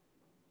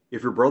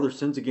If your brother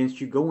sins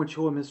against you, go and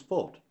show him his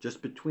fault,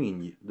 just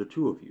between the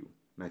two of you.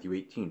 Matthew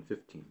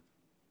 18:15.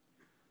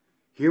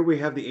 Here we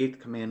have the eighth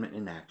commandment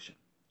in action.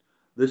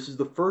 This is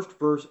the first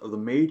verse of the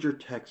major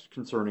text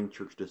concerning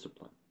church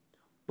discipline.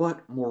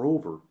 But,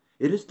 moreover,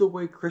 it is the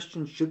way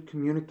Christians should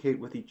communicate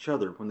with each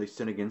other when they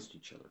sin against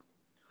each other.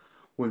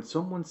 When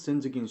someone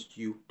sins against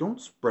you,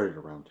 don't spread it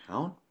around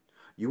town.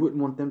 You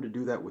wouldn't want them to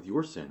do that with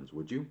your sins,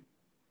 would you?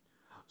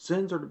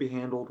 Sins are to be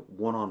handled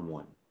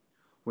one-on-one.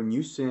 When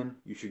you sin,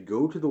 you should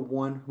go to the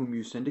one whom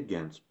you sinned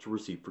against to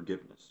receive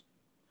forgiveness.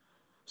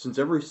 Since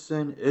every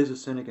sin is a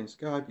sin against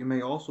God, you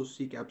may also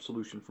seek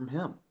absolution from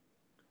Him.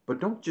 But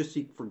don't just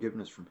seek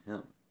forgiveness from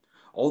Him.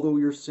 Although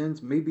your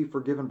sins may be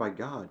forgiven by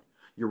God,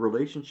 your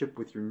relationship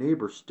with your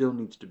neighbor still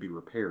needs to be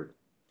repaired.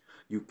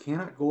 You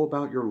cannot go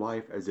about your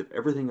life as if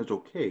everything is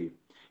okay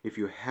if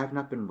you have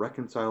not been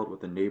reconciled with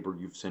the neighbor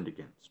you've sinned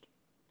against.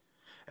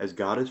 As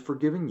God has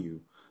forgiven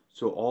you,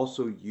 so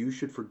also you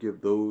should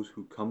forgive those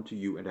who come to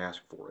you and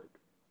ask for it.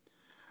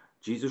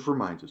 Jesus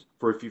reminds us,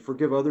 "For if you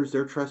forgive others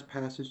their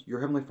trespasses, your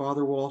heavenly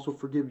Father will also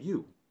forgive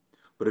you.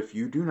 But if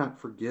you do not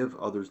forgive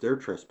others their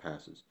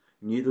trespasses,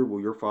 neither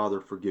will your Father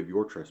forgive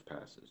your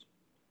trespasses.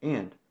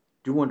 And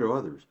do unto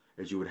others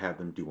as you would have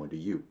them do unto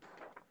you."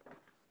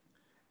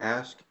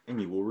 Ask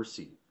and you will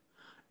receive.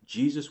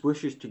 Jesus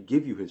wishes to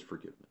give you his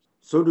forgiveness.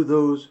 So do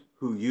those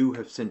who you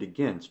have sinned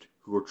against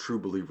who are true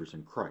believers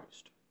in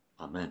Christ.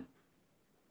 Amen.